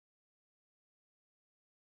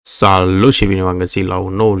Salut și bine v-am găsit la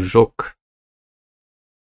un nou joc.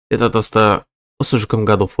 De data asta o să jucăm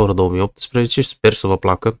God of War 2018, sper să vă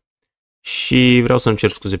placă. Și vreau să-mi cer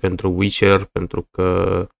scuze pentru Witcher, pentru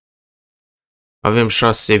că avem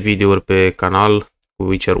 6 videouri pe canal cu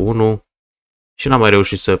Witcher 1 și n-am mai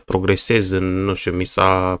reușit să progresez în, nu știu, mi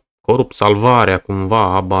s-a corupt salvarea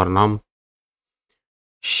cumva, habar n-am.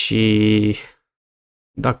 Și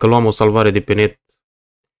dacă luam o salvare de pe net,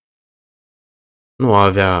 nu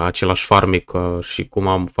avea același farmec și cum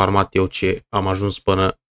am farmat eu ce am ajuns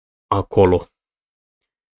până acolo.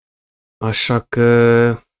 Așa că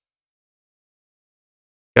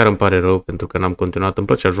chiar îmi pare rău pentru că n-am continuat. Îmi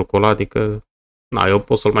plăcea jocul ăla, adică na, eu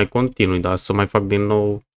pot să-l mai continui, dar să mai fac din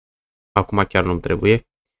nou acum chiar nu-mi trebuie.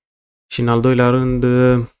 Și în al doilea rând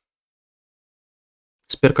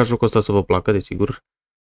sper ca jocul ăsta să vă placă, desigur.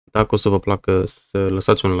 Dacă o să vă placă, să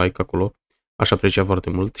lăsați un like acolo, aș aprecia foarte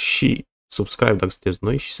mult, și subscribe dacă sunteți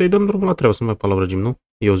noi și să-i dăm drumul la treabă, să nu mai palavrăgim, nu?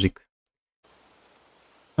 Eu zic.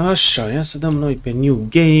 Așa, ia să dăm noi pe New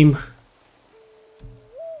Game.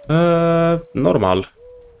 Normal.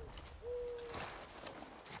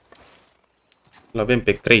 L-avem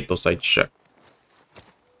pe Kratos aici.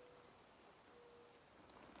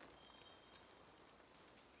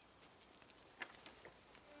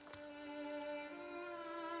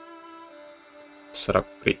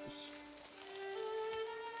 Săracul Kratos.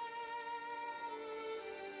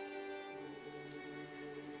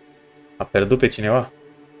 A pierdut pe cineva?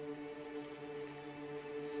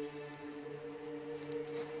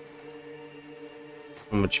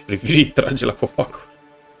 Mă, ce priviri trage la copac.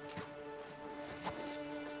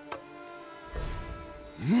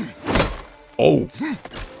 Oh!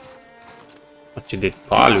 Ce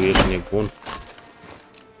detaliu, ești nebun.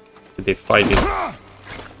 Cât de fain de...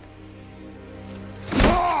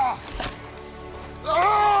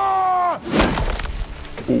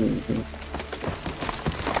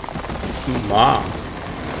 Ma!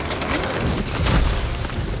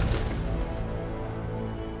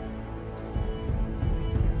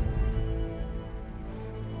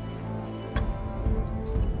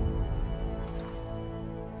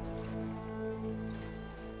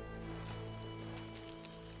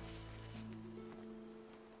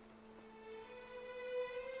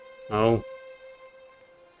 Au.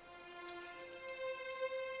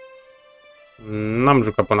 N-am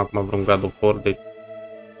jucat până acum vreun God of War, deci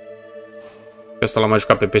ăsta l-am mai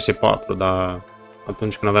jucat pe PS4, dar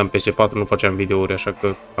atunci când aveam PS4 nu făceam videouri, așa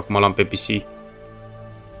că acum l-am pe PC.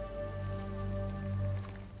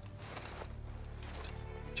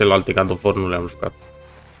 Celelalte God of War nu le-am jucat.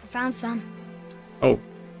 Oh.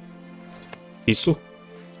 Isu?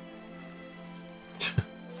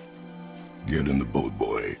 Get in the boat,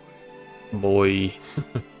 boy. Boy.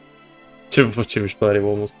 Ce mișto are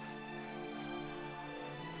omul ăsta.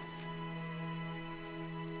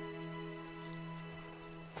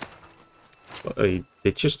 Băi,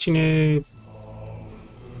 de ce ține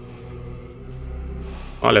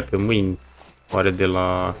alea pe mâini? Oare de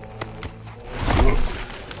la...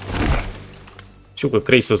 Știu că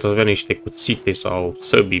Kratos să avea niște cuțite sau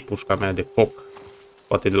săbii, pușca mea de foc.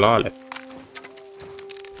 Poate de la alea.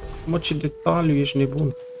 Mă, ce detaliu, ești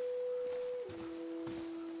nebun.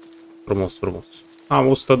 Frumos, frumos. Am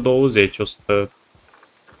 120,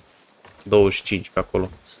 125 pe acolo.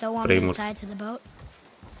 Frame-uri.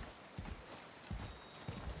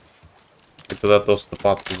 Câteodată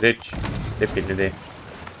 140, depinde de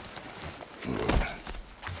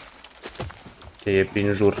ce e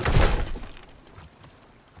prin jur.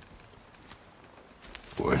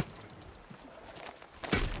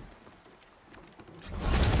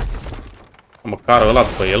 Măcar ăla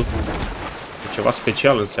după el. E ceva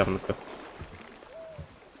special înseamnă că...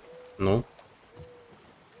 Nu?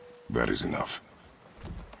 That is enough.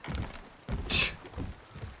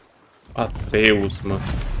 Atreus, mă.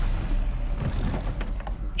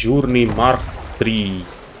 Journey Mark 3.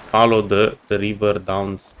 Follow the river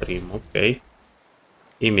downstream. Ok.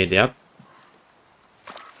 Imediat.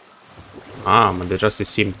 Mă, deja se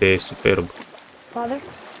simte superb. Father?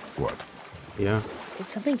 What? Yeah. Did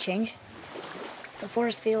something change? The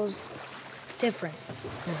forest feels different.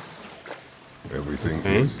 Everything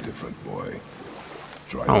is different, boy.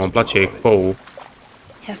 Îmi place eco-ul.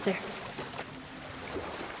 Yes, sir.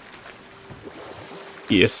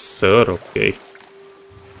 Yes, sir, ok.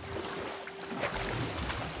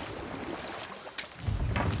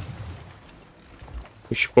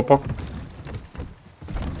 Și copac.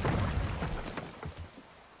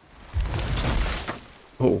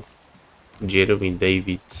 Oh. Jeremy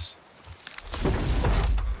Davids.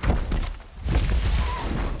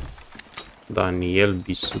 Daniel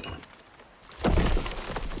Bisu.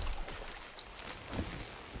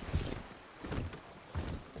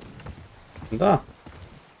 Da.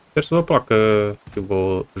 Sper să vă placă și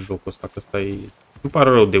vă jocul ăsta, că ăsta e... Îmi pare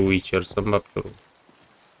rău de Witcher, să-mi bag piorul.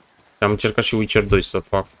 Am încercat și Witcher 2 să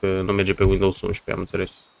fac, nu merge pe Windows 11, am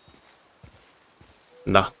înțeles.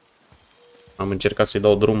 Da. Am încercat să-i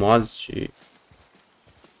dau drumul azi și...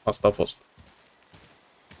 Asta a fost.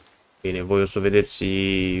 Bine, voi o să vedeți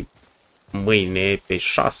mâine, pe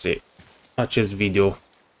 6, acest video.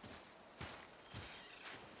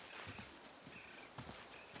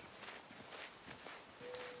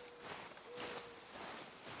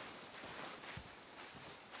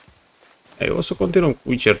 O să continuăm cu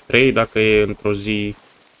Witcher 3, dacă e într-o zi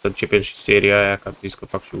să începem și seria aia, că am zis că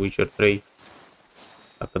fac și Witcher 3.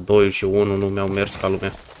 Dacă 2 și 1 nu mi-au mers ca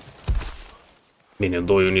lumea. Bine,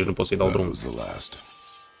 2 nici nu pot să-i dau drum.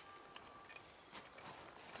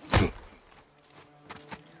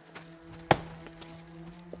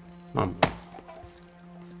 Mamă.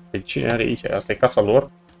 Pe cine are aici? Asta e casa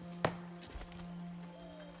lor?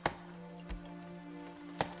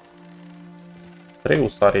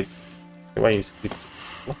 Reus are ceva inscris.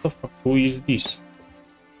 What the fuck? Who is this?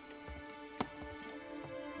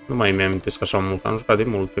 Nu mai mi-amintesc așa mult, am jucat de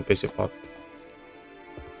mult pe PS4.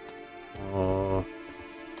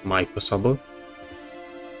 Mike ăsta, bă?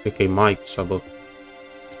 Cred că e Mike ăsta, bă.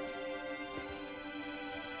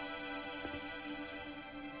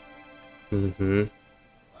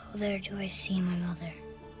 Oh, there do I see my mother.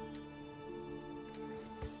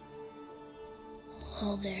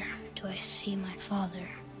 Oh, there do I see my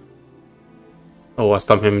father. Oh,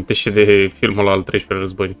 asta mi amintește de filmul al 13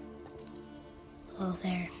 război. Oh,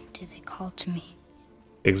 there do they call to me.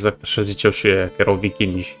 Exact așa ziceau și ei, că erau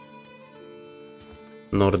vikingi.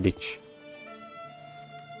 Nordici.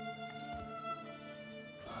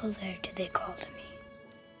 Oh, there do they call to me.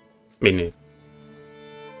 Bine.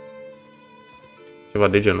 Ceva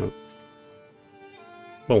de genul.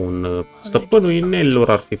 Bă, un stăpânul inelilor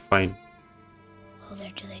ar fi fain. Oh,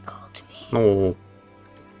 there do they call to me. Nu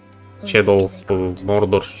Shadow of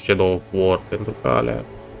Mordor și Shadow of War, pentru că alea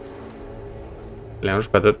le-am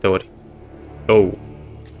jucat de atâtea ori. Oh.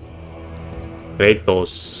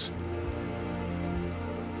 Kratos.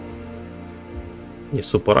 E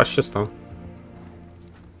supărat și ăsta.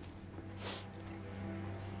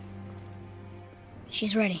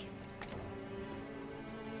 She's ready.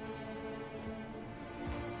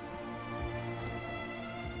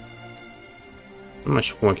 Nu mai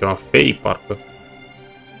știu cum o chema, Faye, parcă.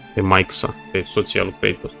 Pe Mike sa, pe soția lui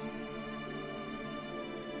Kratos.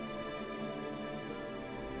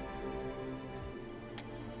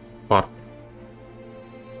 Parcă.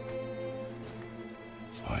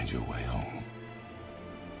 Find your way home.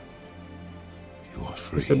 You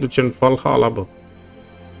are Se free. duce în Valhalla, bă.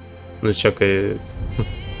 Nu zicea că e...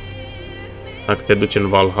 Dacă te duci în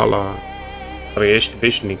Valhalla, trăiești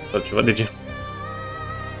veșnic sau ceva de genul.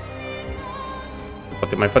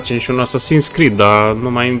 Poate mai facem și un Assassin's Creed, dar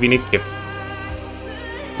nu mai îmi vine chef.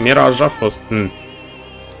 Miraj a fost...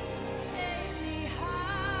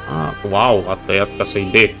 Ah, wow, a tăiat ca să-i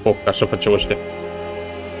dea foc, așa făceau ăștia.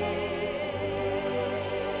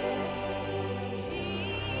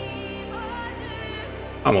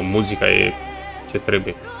 Mă, muzica e ce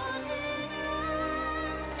trebuie.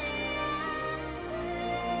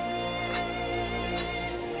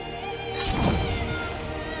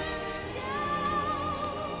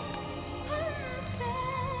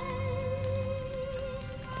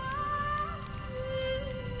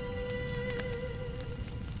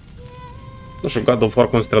 Nu știu, God of War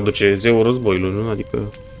cum se traduce, Zeul Razboiului, nu?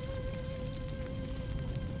 Adică...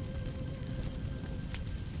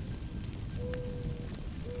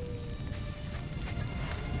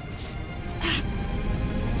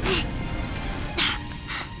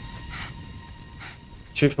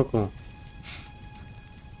 Ce-ai făcut?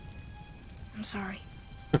 I'm sorry.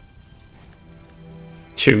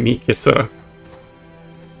 Ce mic e sărac.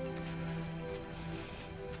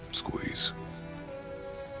 Squeeze.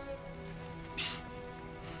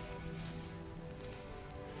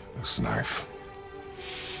 This knife.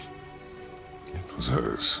 It was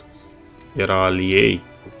hers. Era al ei.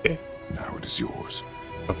 Ok. Now it is yours.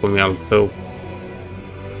 Acum e al tău.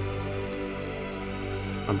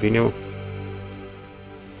 Am bine, mă.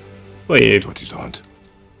 Băi, e... What you want?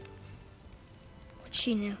 What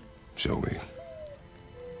she knew. Show me.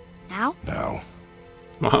 Now? Now.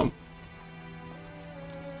 Mam.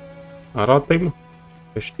 Arată-i, mă.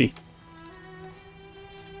 Că știi.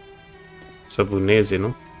 Să vâneze,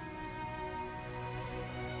 nu?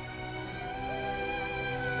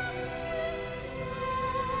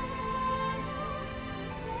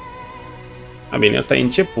 A, bine, asta e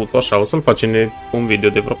începutul, așa, o să-l facem un video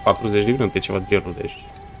de vreo 40 de minute, ceva de genul, deci...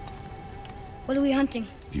 What are we hunting?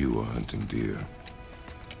 You are hunting deer.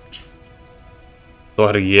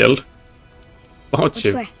 Doar el? Oh, Which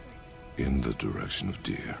ce? way? In the direction of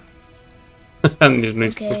deer. Nici nu-i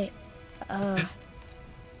spun. Okay.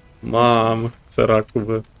 Mamă, săracul,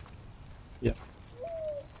 bă. Ia.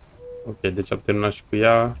 Ok, deci am terminat și cu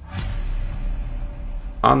ea.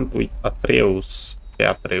 Hunt with Atreus. Pe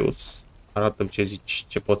Atreus. Arată-mi ce zici,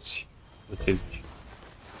 ce poți. Ce zici.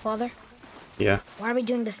 Father, Ia. why are we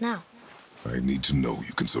doing this now? I need to know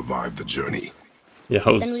you can survive the journey. Ia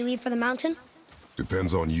Then we auzi. leave for the mountain?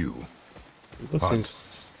 Depends on you. Bă,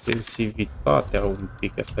 sensivitatea un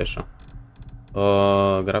pic, asta e așa.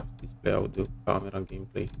 Graphic display, audio, camera,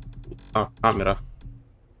 gameplay. Camera.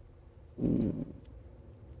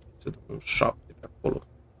 Se dă un 7 pe acolo.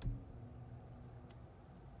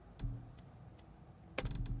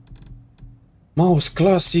 Mouse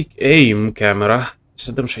classic, aim camera.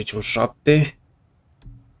 Să dăm și aici un 7.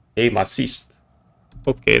 Aim assist.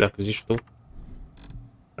 Ok, dacă zici tu.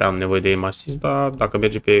 Prea am nevoie de aim assist, dar dacă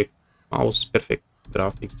merge pe mouse, perfect.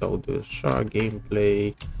 Graphics, audio, așa,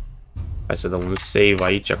 gameplay. Hai să dăm un save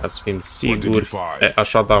aici ca să fim siguri.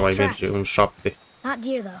 Așa da, mai merge un 7. Not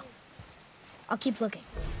deer, though. I'll keep looking.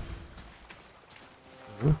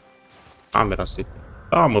 Camera setting.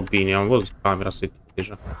 Da, mă, bine, am văzut camera setting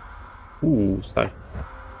deja. Stai.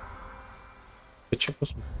 Pe ce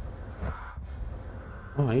poți, mă?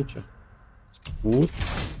 Aici. Scut.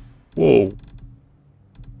 Wow.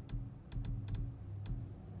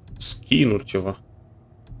 Skin-uri ceva.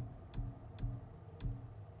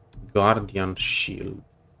 Guardian Shield.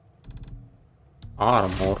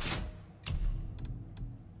 Armor.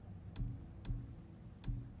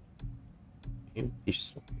 Empty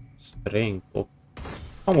socket. Strength.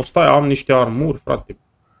 Mamă, stai, am niște armuri, frate.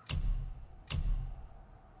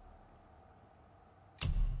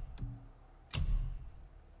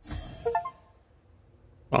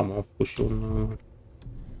 Am făcut și un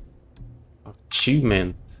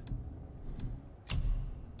achievement.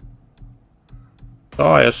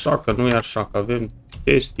 Da, e așa, că nu e așa, că avem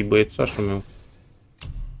chestii, băiețașul meu.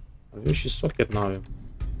 Avem și socket, n-avem.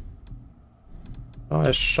 Da, e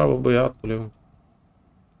așa, bă, băiatule, mă.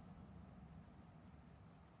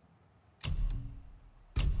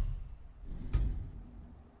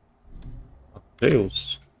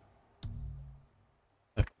 Atreus.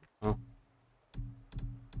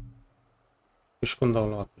 Și când dau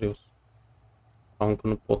la Atreus? Sau încă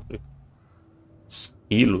nu pot, cred.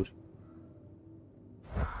 Skill-uri.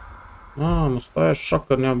 Mamă, stai așa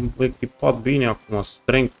că ne-am echipat bine acum.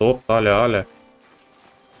 Strength 8, alea.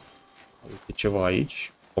 Uite ceva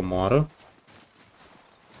aici. Comoară.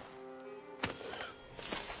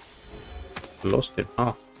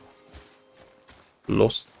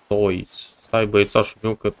 Lost Toys. Stai, băiețașul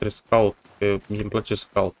meu, că trebuie să caut. Că mi-mi place să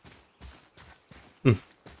caut.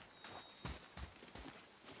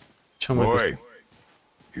 Boy,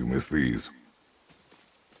 you missed these.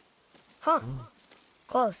 Huh.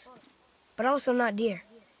 Close. But also not deer.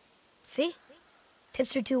 See?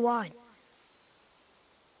 Tips are too wide.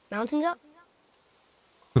 Mountain goat?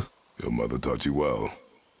 Your mother taught you well.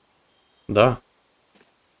 Da.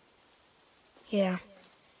 Yeah.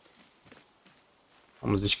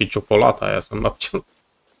 Am zis că e ciocolata aia, să-mi dau ce...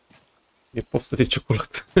 E poftă de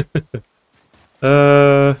ciocolată.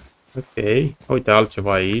 Ok. Uite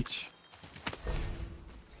altceva aici.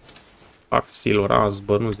 Fac Zeul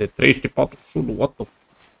Razboiului de 341, what the f...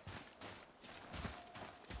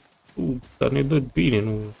 Dar ne dă bine,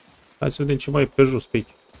 nu... Hai să vedem ce mai e pe jos pe aici.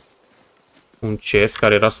 Un chest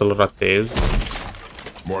care era să-l ratez.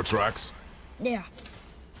 More tracks? Yeah.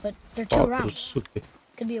 But they're too round. 400.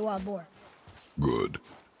 Could be a wild boar. Good.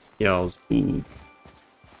 Ia auzi,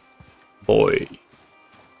 boy.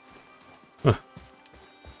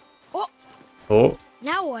 Oh! Oh,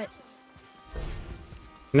 Now what?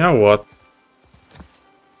 now what?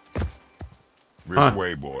 This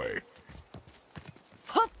way, boy.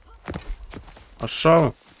 Hup!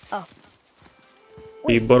 Așa, Oh.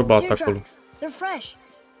 e bărbat deer acolo. tracks. They're fresh.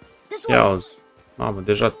 This Ia way. auzi. Mamă,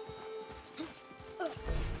 deja...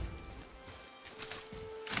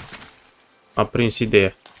 A prins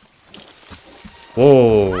ideea.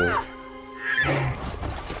 Oh!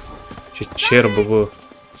 Ce cerbă, bă.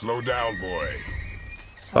 Slow down, boy.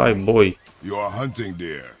 Stai, boy. You are hunting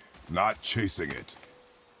deer, not chasing it.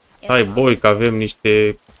 Stai, boy, că avem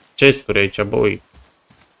niște chesturi aici, boy.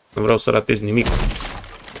 Nu vreau să ratez nimic.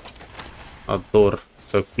 Ador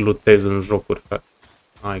să lutez în jocuri, frate.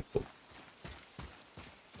 Hai cu.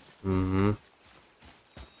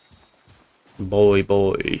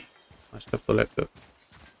 Boy. Aștept o leacă.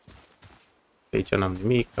 Aici n-am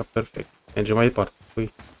nimic, perfect. Mergem mai departe.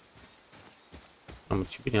 Ui. Mamă,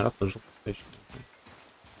 ce bine arată jocul ăsta.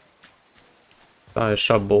 Da,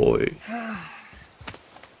 așa, boy.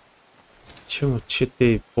 Ce, mă, ce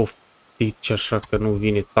te poftici așa că nu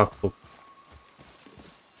vine tactul?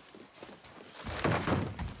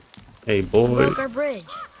 Hey, boy. Broke our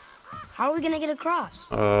bridge. How are we gonna get across?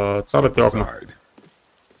 Țară-te eu acum. Side.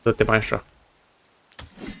 Dă-te mai așa.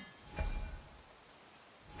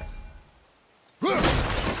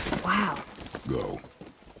 Wow. Go.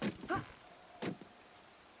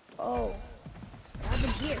 Oh, what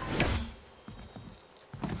happened here?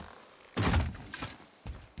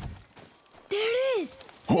 There it is!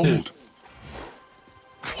 Hold.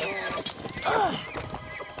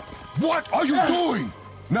 What are you doing?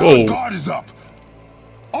 Now Whoa. the guard is up.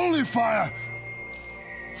 Only fire.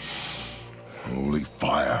 Only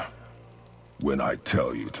fire. When I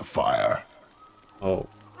tell you to fire. Oh.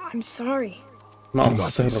 I'm sorry. Do M-am not be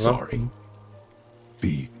sărat. sorry.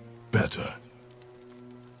 Be better.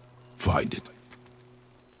 Find it.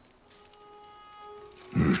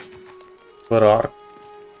 Fără arc.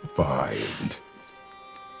 Find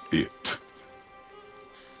it.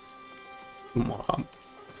 Mamă.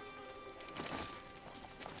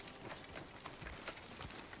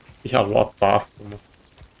 I-a luat arcul, mă.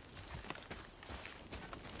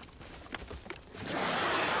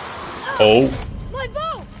 Oh. My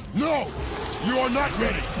bow! No! You are not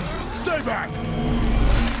ready! Stay back!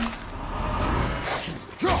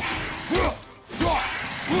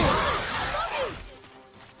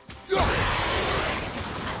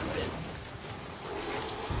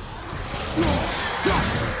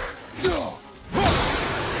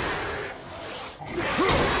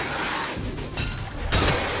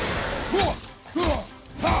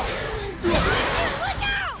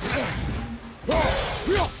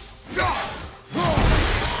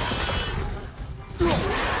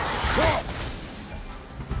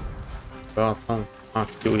 Gata.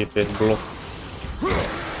 Actiu e pe bloc.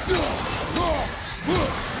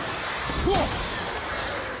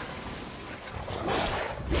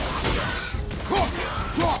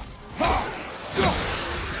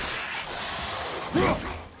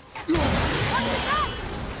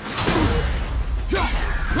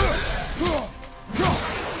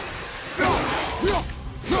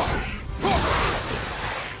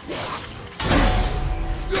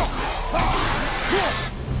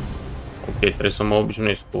 Ok, trebuie să mă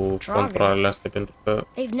obișnuiesc cu controlele astea pentru că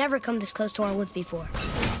They've never come this close to our woods before.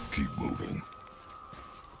 Keep moving.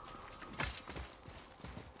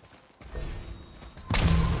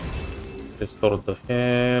 restore the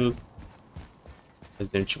health.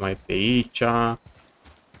 Vedem ce mai e pe aici.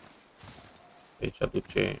 Aici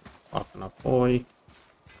duce fac înapoi.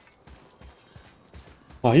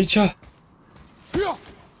 Aici?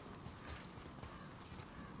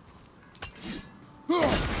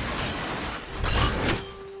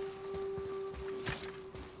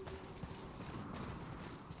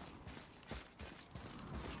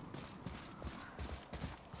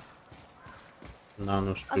 Da,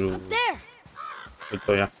 nu știu.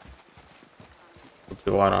 Uite-o ea.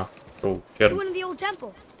 Cupioara. Chiar. Went in the old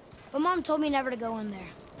temple. My mom told me never to go in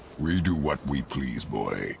there. We do what we please,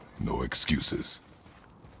 boy. No excuses.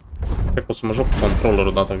 Cred că o să mă joc cu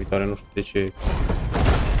controllerul data viitoare, nu știu de ce.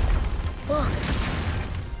 Look.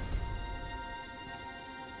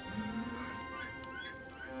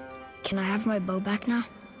 Can I have my bow back now?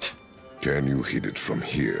 Can you hit it from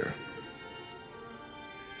here?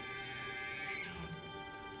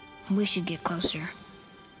 We should get closer.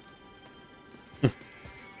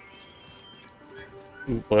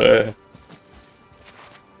 Bă.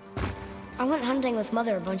 I went hunting with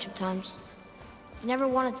Mother a bunch of times. She never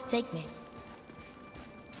wanted to take me.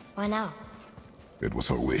 Why now? It was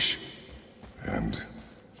her wish. And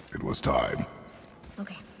it was time.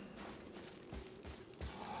 Okay.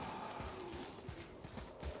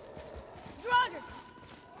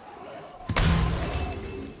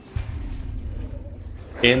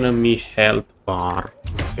 Enemy health bar.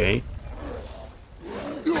 Ok.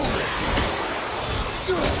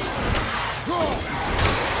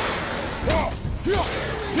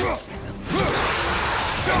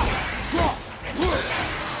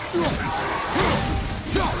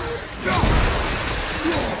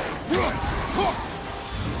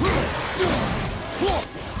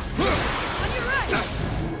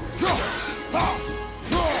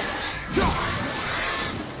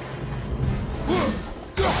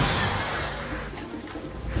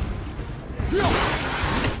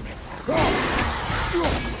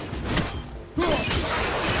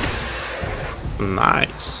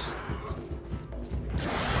 Nice.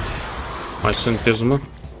 Mai sunteți, mă?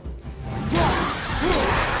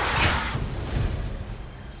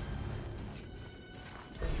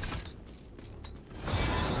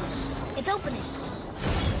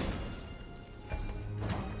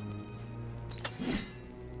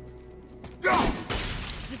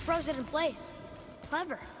 You froze it in place.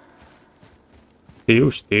 Clever.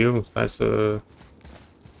 Știu, stai să...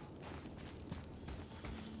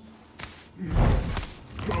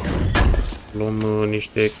 Luăm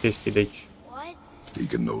niște chestii de aici. What? He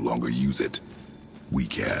can no longer use it. We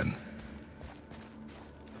can.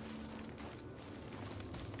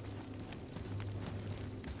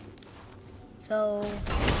 So...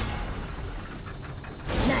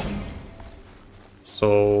 Nice. So...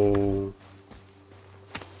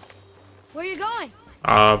 Where you going?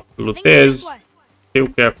 Lutez. Știu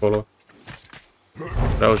că e acolo.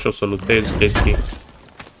 Vreau și eu să lutez chestii.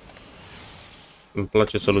 Îmi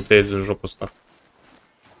place să lutez în jocul ăsta.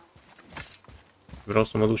 Vreau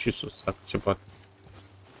să mă duc și sus, dacă se poate.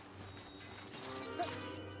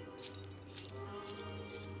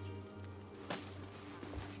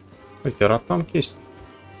 Uite, ratam chestii.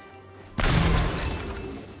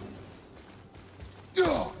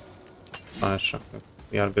 Așa,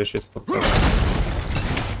 iar greșesc pe acolo.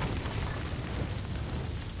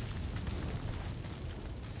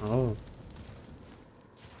 Oh.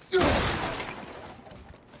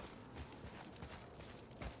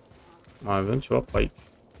 Mai avem ceva pe aici.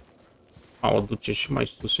 O duce și mai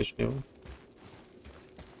sus, ești nebun.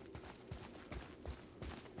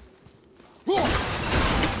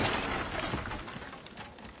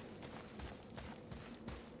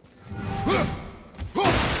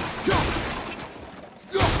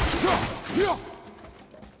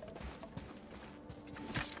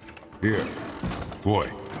 Here,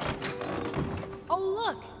 boy. Oh,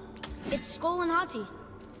 look! It's Skull and Hati,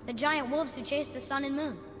 the giant wolves who chase the sun and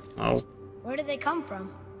moon. Au. Where did they come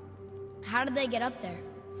from? How did they get up there?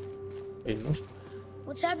 Ei, nu știu.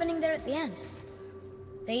 What's happening there at the end?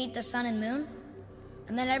 They eat the sun and moon?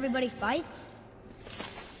 And then everybody fights?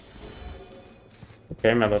 Ok,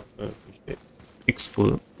 mi-a dat niște XP,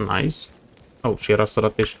 nice. Au, și era să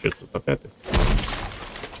ratezi ce să fii atent.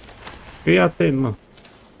 Fii atent, mă.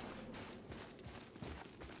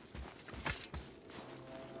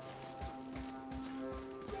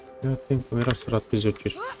 Fii atent, cum era să ratezi eu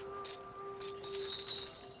chestia.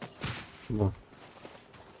 Bun.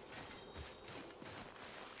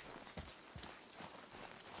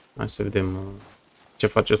 Hai să vedem ce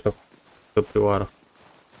face asta cu căprioara.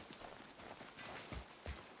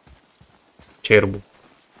 Cerbul.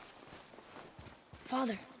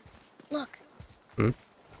 Father, look.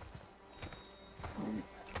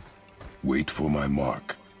 Wait for my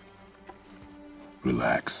mark.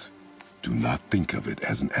 Relax. Do not think of it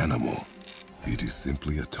as an animal. It is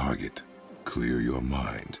simply a target. Clear your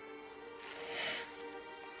mind.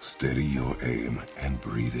 Steady your aim and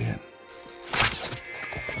breathe in.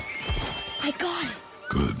 I got it.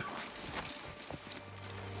 Good.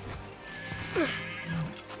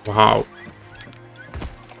 Wow.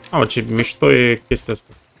 Mamă, ce mișto e chestia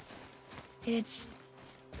asta. It's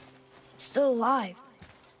still alive.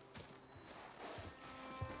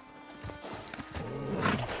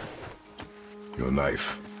 Your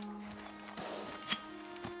knife.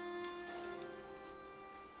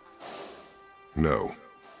 No.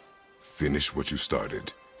 Finish what you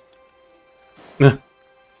started.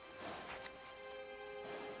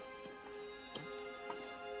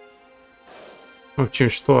 Ce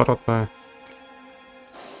mișto arată aia.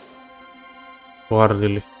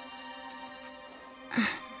 Coardele.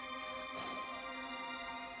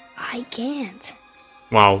 I can't.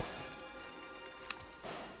 Wow.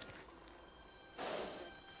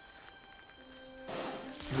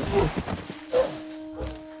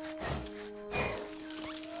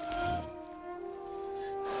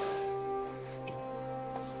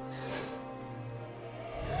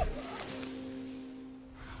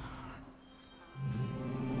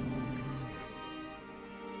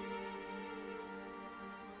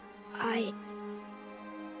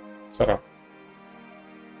 Sărac.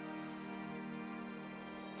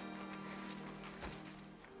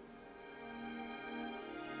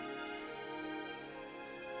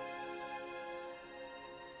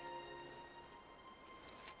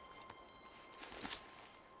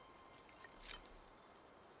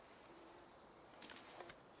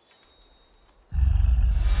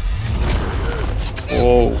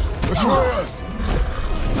 Oh.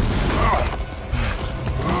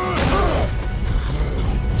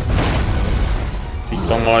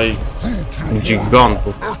 Mai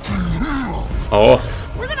gigantul. Oh.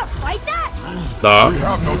 Da.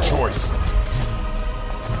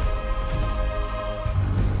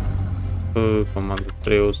 Comandă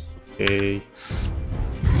preos. Ok.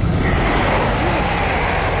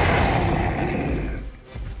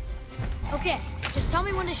 Okay, just tell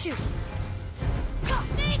me when to shoot.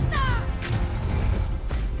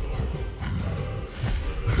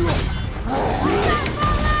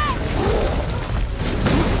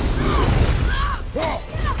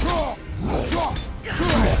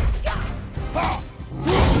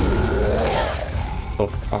 luat-o.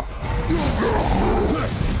 Ah.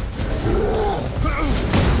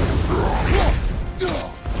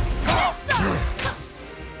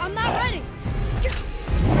 I'm not ready.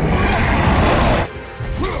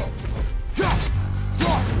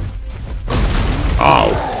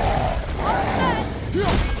 Au!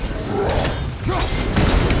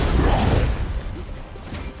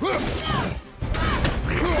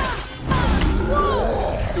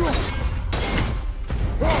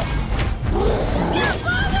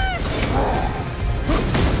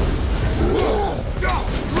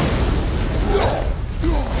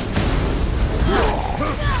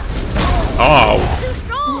 Au! Too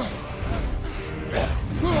strong.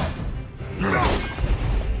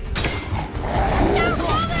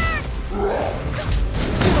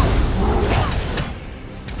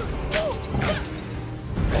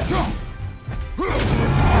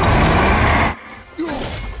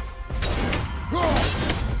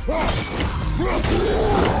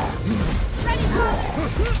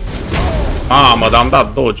 Mamă, dar am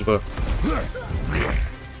dat dodge, bă.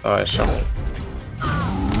 Da, așa.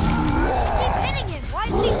 Keep hitting him. Why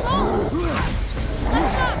is he falling?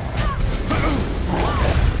 Let's go.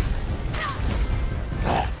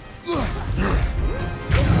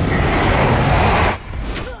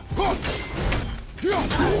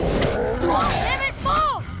 Damn it,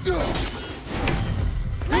 fall!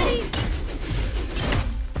 Ready?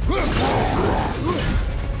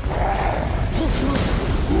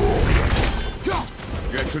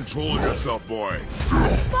 Get control of yourself, boy.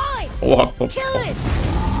 Fine. What? Kill it.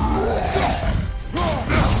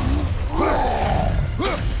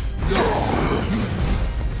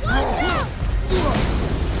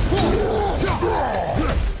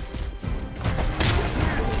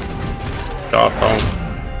 Gata.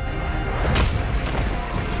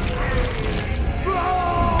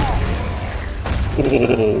 Oh.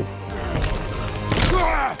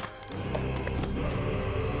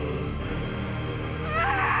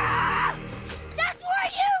 That's where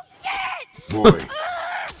you get. Boy,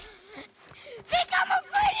 Think I'm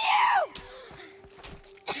afraid of you?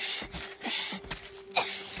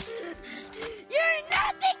 You're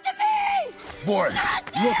nothing to me. boy,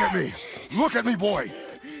 look at me. Look at me, boy.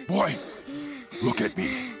 Boy, look at me.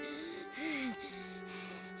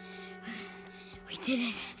 We did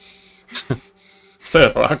it.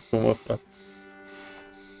 Săracul, mă, frate.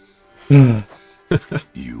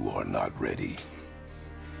 You are not ready.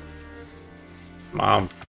 Mam,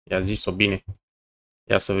 i-a zis-o bine.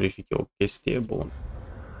 Ia să verific eu o chestie bună.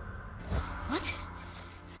 What?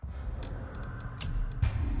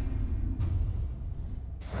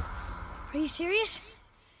 Are you serious?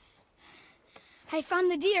 I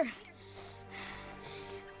found the deer.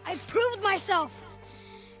 I proved myself.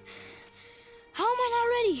 How am I not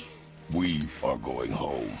ready? We are going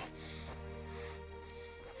home.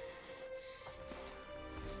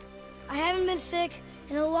 I haven't been sick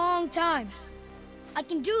in a long time. I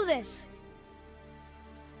can do this.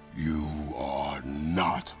 You are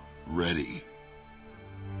not ready.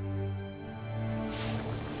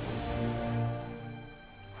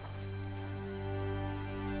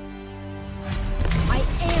 I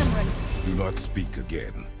am ready. Do not speak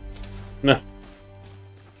again. Na.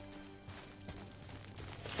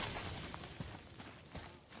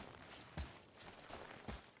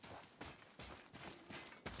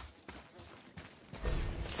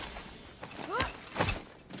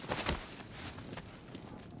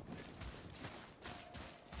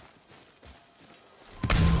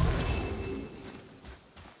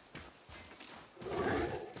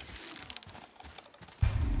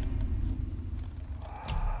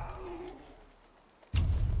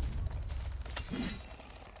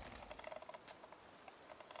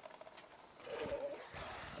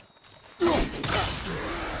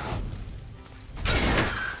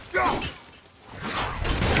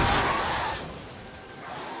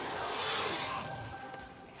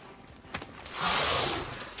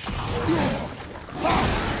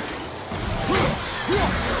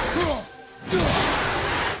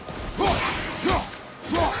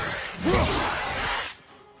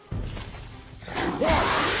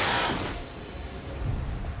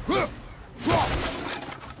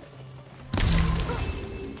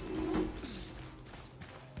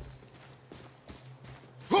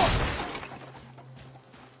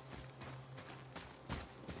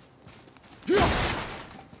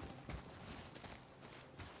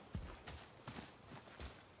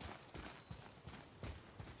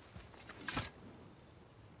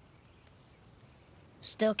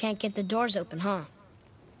 Still can't get the doors open, huh?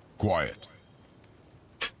 Quiet.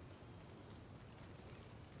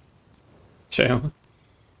 Ce?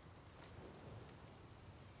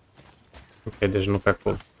 Ok, deci nu pe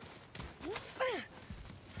acolo.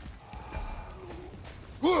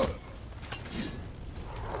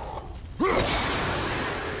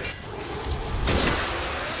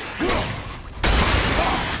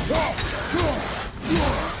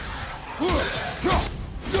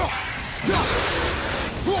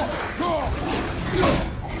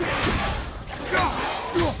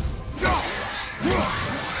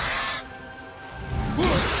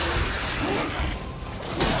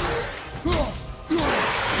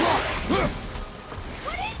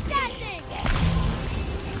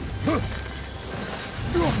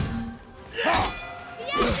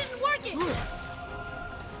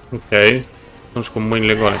 Ok, atunci cu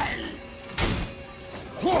mâinile goale.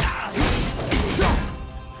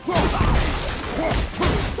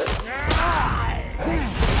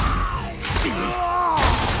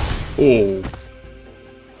 Oh.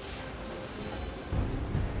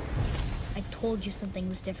 I told you something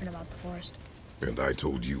was different about the forest. And I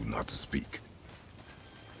told you not to speak.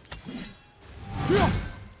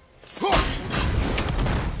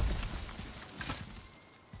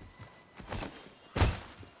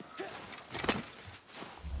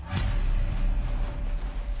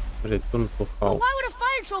 Return to house. Why would a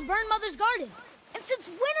fire troll burn Mother's garden? And since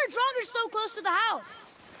when are Draugrs so close to the house?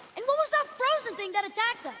 And what was that frozen thing that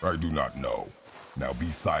attacked us? I do not know. Now be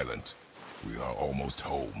silent. We are almost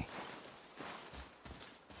home.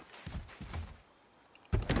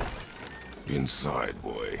 Inside,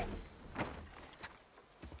 boy.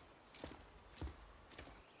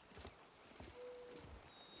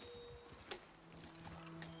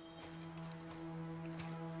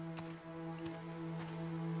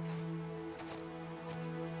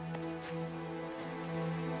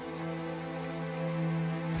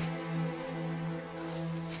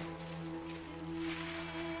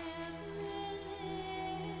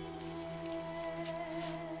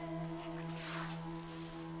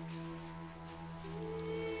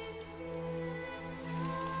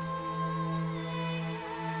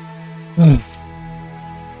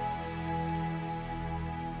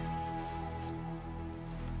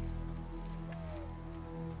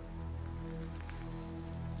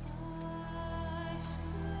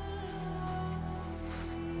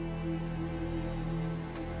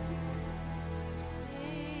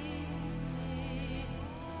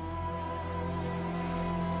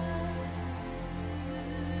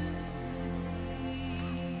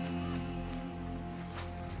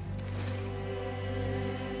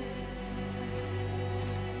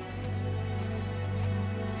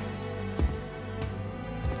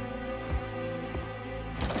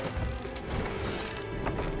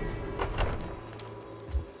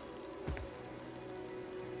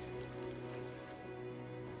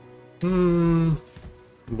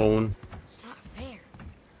 Bun. It's not fair.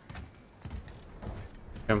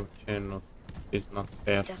 It's not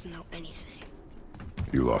fair. He doesn't know anything.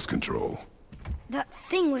 You lost control. That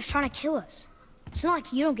thing was trying to kill us. It's not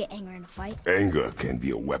like you don't get angry in a fight. Anger can be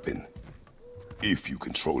a weapon. If you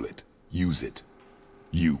control it, use it.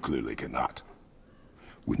 You clearly cannot.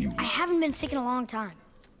 When you... I haven't been sick in a long time.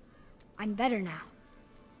 I'm better now.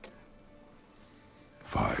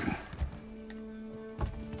 Fine.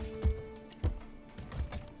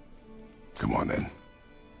 Come on, then.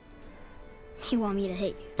 You want me to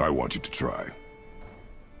hit you? I want you to try.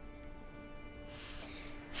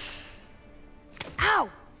 Ow!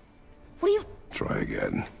 What are you... Try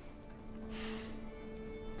again.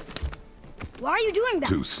 Why are you doing that?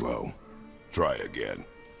 Too slow. Try again.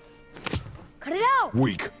 Cut it out!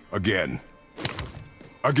 Weak. Again.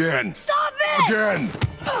 Again. Stop it! Again!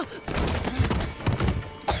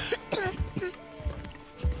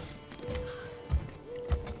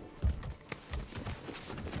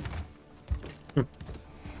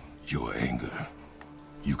 Your anger.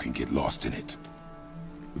 You can get lost in it.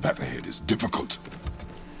 The path ahead is difficult.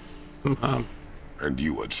 And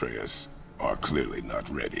you, Atreus, are clearly not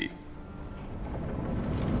ready.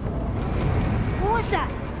 What was that?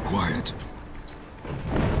 Quiet.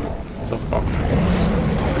 The fuck?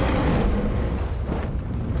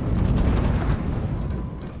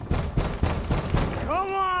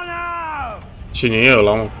 Come on out! Cine e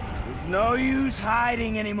ăla, mă? There's no use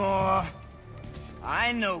hiding anymore.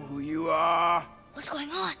 I know who you are. What's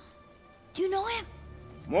going on? Do you know him?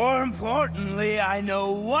 More importantly, I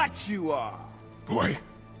know what you are. Boy,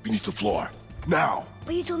 beneath the floor. Now!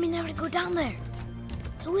 But you told me never to go down there.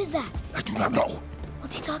 Who is that? I do not know.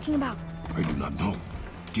 What's he talking about? I do not know.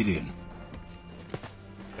 Get in.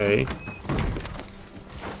 Ok.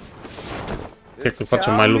 Cred că Just facem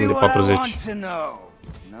tell mai me lung de what I 40. want to know.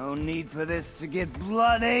 No need for this to get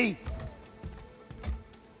bloody.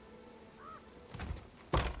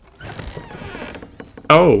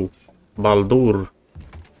 Oh, Baldur.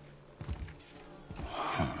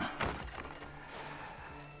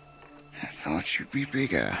 I thought you'd be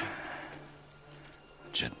bigger.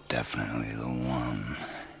 But you're definitely the one.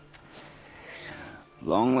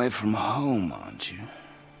 Long way from home, aren't you?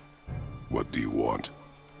 What do you want?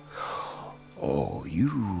 Oh,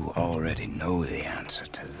 you already know the answer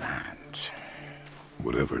to that.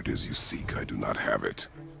 Whatever it is you seek, I do not have it.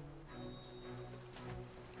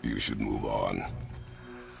 You should move on.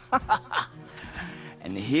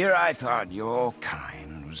 And here I thought your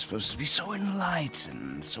kind was supposed to be so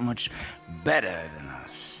enlightened, so much better than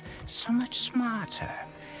us, so much smarter.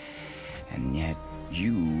 And yet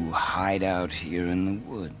you hide out here in the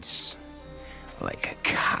woods, like a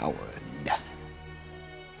coward.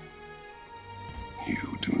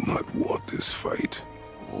 You do not want this fight.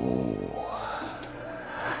 Oh,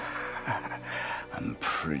 I'm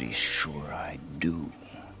pretty sure I do.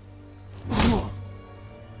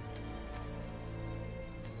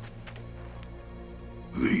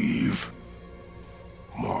 Leave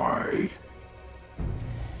my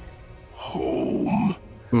home.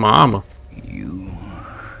 Mama. You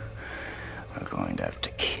are going to have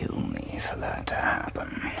to kill me for that to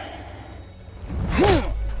happen.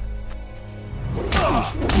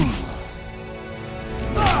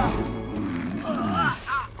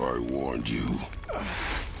 I warned you.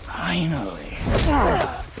 Finally.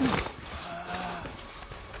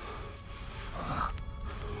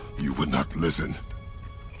 You would not listen.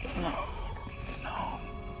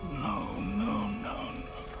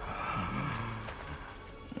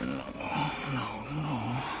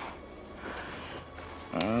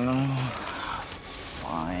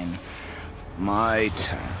 Fine. My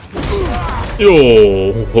turn.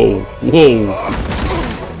 Yo, whoa, whoa.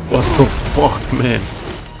 What the fuck, man?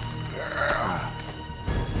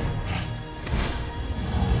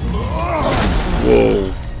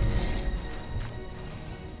 Whoa.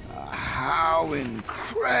 How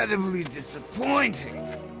incredibly disappointing.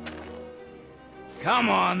 Come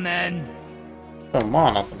on, then. Come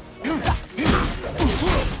on.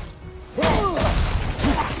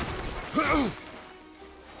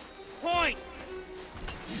 Point.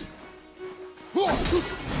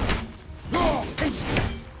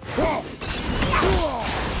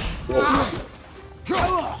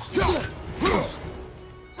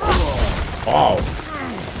 Wow.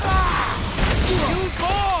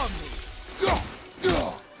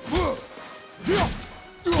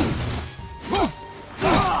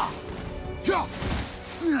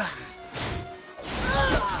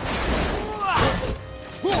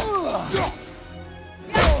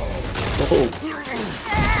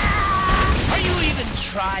 Are you even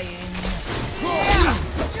trying?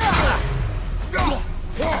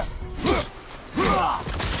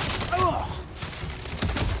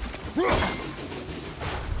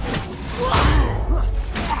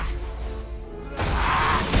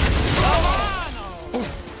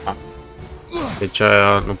 Deci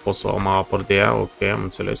aia nu pot să mă apăr de ea? Ok, am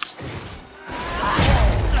înțeles.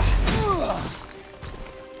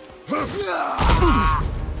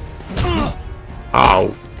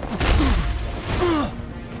 Au!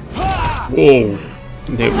 Wow!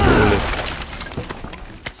 Nebunule!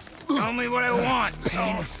 Tell me what I want.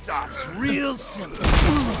 Pain stops real simple.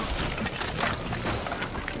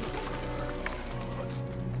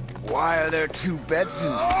 Why are there two beds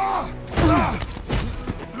in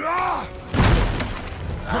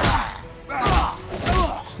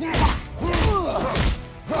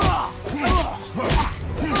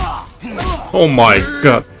Oh my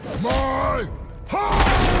god!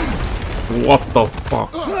 What the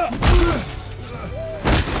fuck?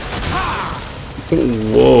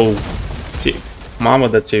 Wow! Ce... Mamă,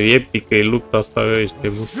 dar ce epică e lupta asta, ești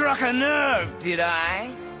nebun. Struck a nerve, did I?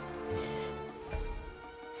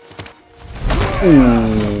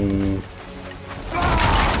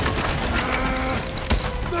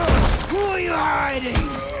 Who are you hiding?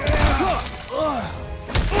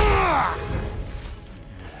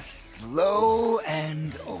 Slow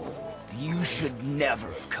and old. You should never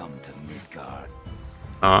have come to Midgard.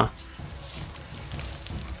 Ah.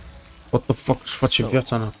 What the fuck își face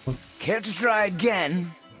viața înapoi? Care to try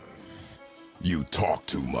again? You talk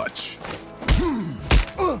too much.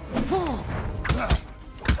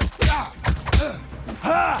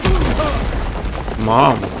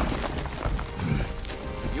 Mamă!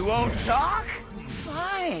 You won't talk?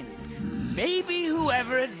 Fine. Maybe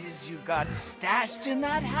whoever it is you've got stashed in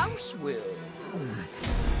that house will.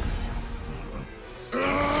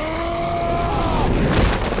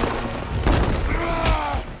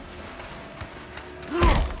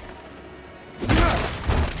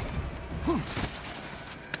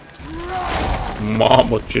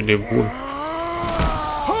 Mamă, ce nebun.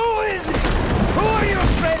 Who is it? Who are you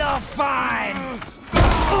afraid I'll find?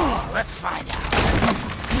 Let's find out.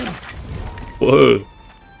 Bă.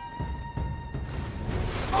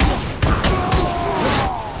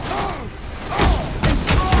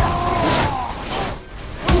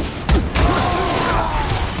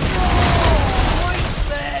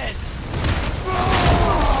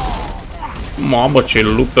 Mamă, ce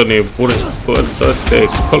luptă nebună, bă, dă-te,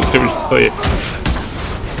 acolo ce mișto e.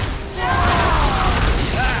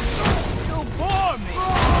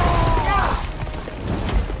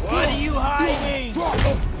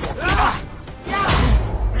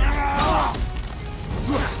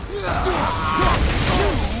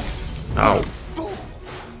 Au.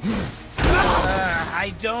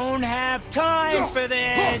 I don't have time for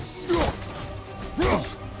this.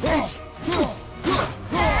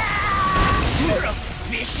 You're a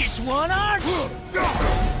vicious one, aren't you?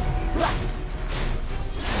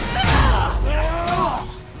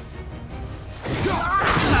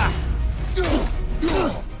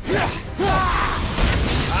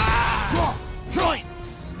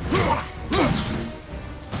 Joints.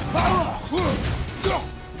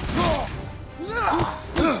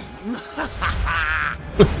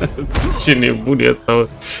 Ce nebun e asta, bă.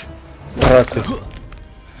 Arată.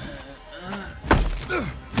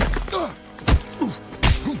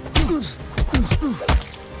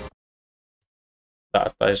 Da,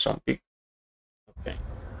 asta e așa un pic. Ok.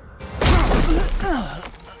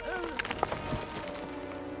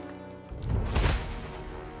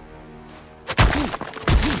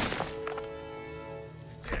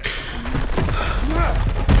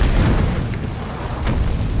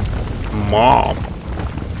 Mamă.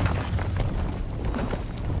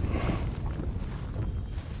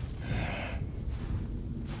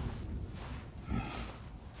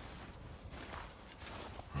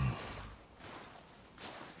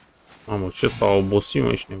 Mamă, ce s-a obosit, mă,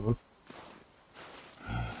 ești nebun.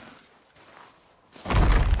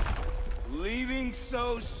 Leaving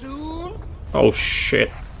so soon? Oh,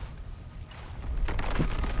 shit.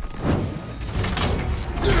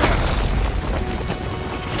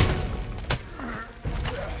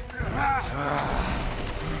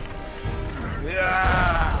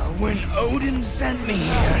 When Odin sent me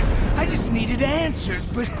here, I just needed answers,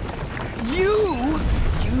 but you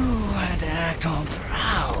had to act all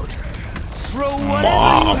proud. Throw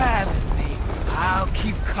whatever you have at me. I'll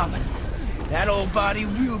keep coming. That old body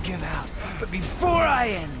will give out. But before I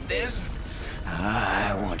end this,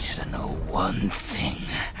 I want you to know one thing.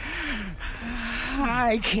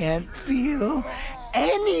 I can't feel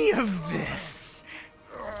any of this.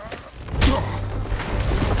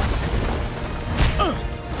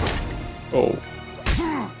 Oh.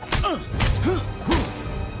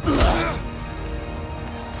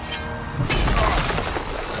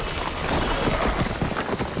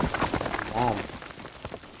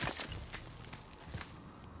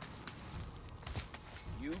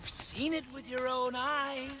 You've seen it with your own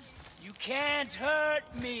eyes. You can't hurt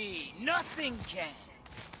me. Nothing can.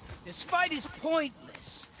 This fight is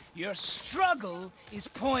pointless. Your struggle is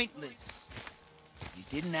pointless. You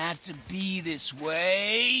didn't have to be this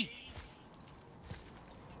way.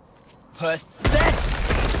 Pathetic.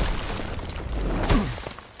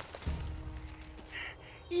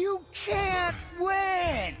 You can't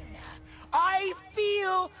win. I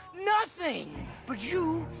feel nothing. But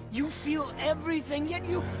you feel everything, yet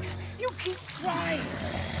you keep trying.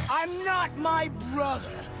 I'm not my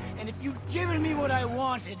brother. And if you'd given me what I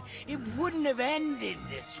wanted, it wouldn't have ended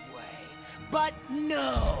this way. But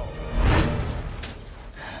no.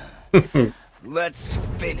 Let's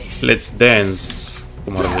finish. Let's dance.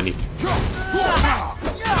 Cum ar veni.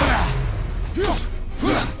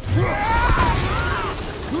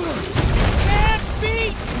 Can't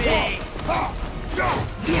beat me.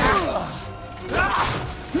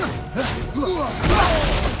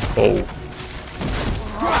 Oh.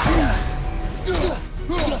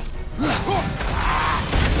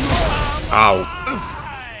 Ow.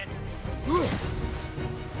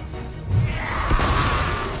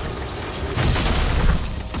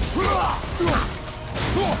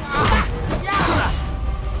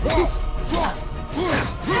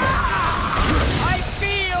 I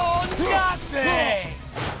feel nothing.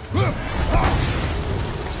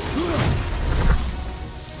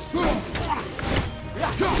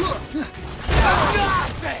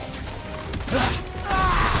 Nothing.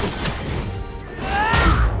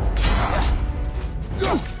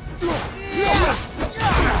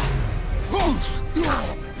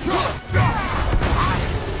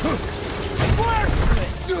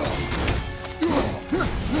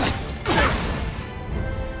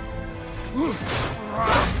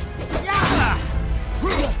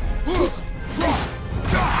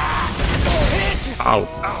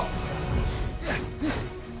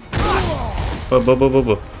 Bă.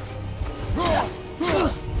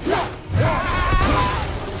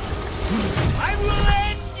 I will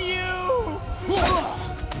end you!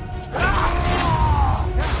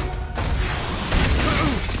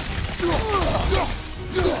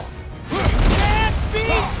 Can't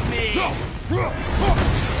beat me!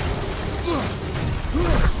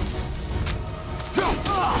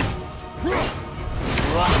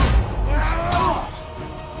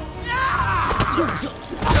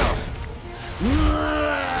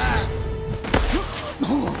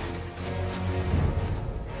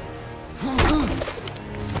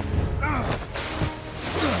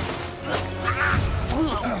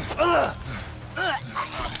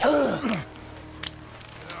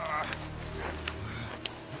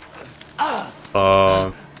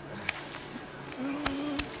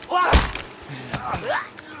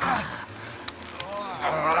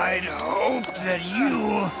 I'd hope that you,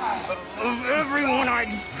 of everyone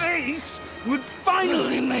I'd faced, would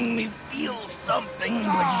finally make me feel something,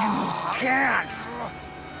 but you can't.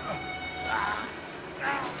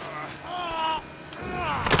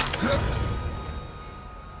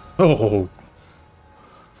 Oh.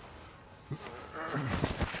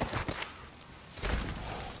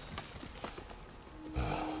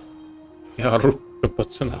 I-a rupt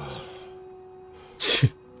căpățâna.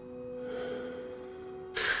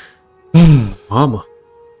 Mamă.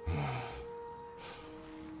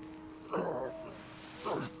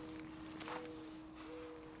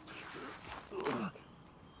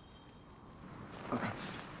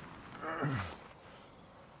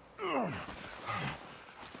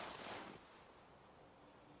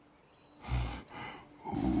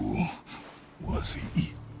 Was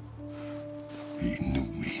he? He knew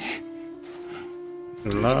me.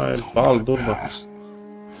 La el bal durba.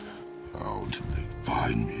 How did they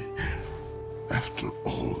find me after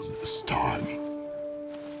all this time?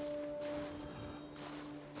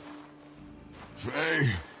 Faye,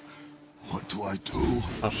 what do I do?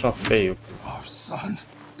 Așa feiu. Our son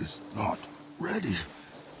is not ready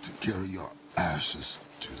to carry your ashes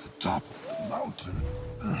to the top of the mountain.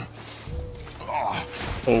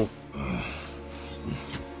 Oh.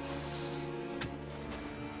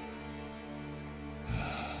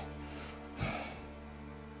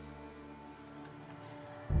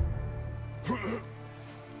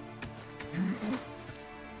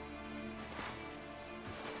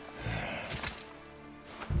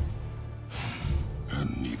 And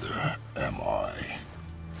neither am I.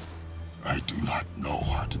 I do not know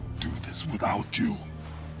how to do this without you.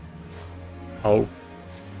 Au.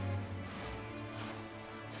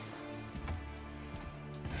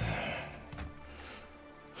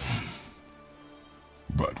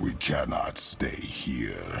 But we cannot stay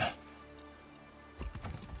here.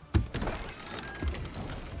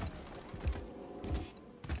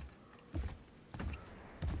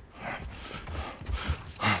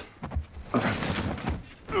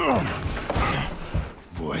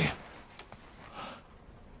 Boy.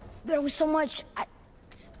 There was so much.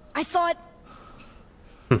 I thought.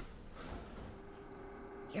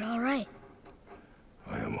 You're all right.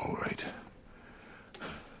 I am all right.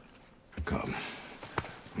 Come.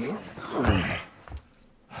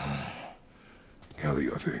 Gather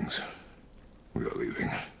your things. We are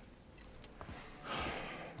leaving.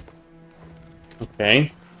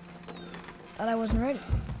 Okay. Thought I wasn't ready.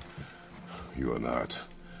 You are not.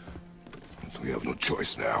 We have no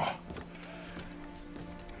choice now.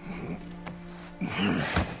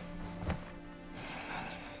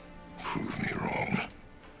 Prove me wrong.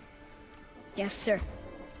 Yes, sir.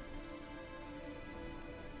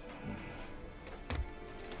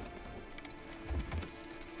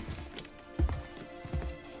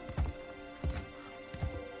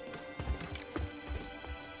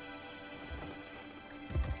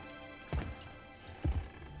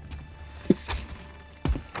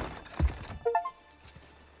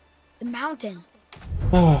 The mountain.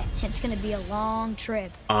 Oh. It's gonna be a long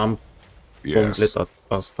trip. Am Yes, completat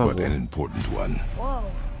asta. but an Bă. important one. Whoa.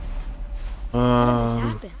 What just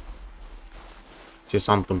happened? Ce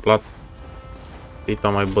s-a întâmplat? Dita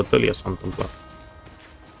mai bătălia s-a întâmplat.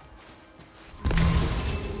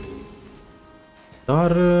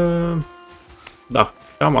 Dar da,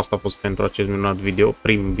 cam asta a fost pentru acest minunat video,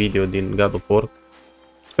 prim video din God of War.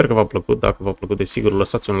 Sper că v-a plăcut, dacă v-a plăcut, desigur,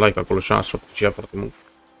 lăsați un like acolo și aș aprecia foarte mult.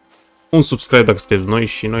 Un subscribe dacă sunteți noi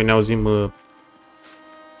și noi ne auzim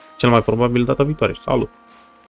cel mai probabil data viitoare. Salut!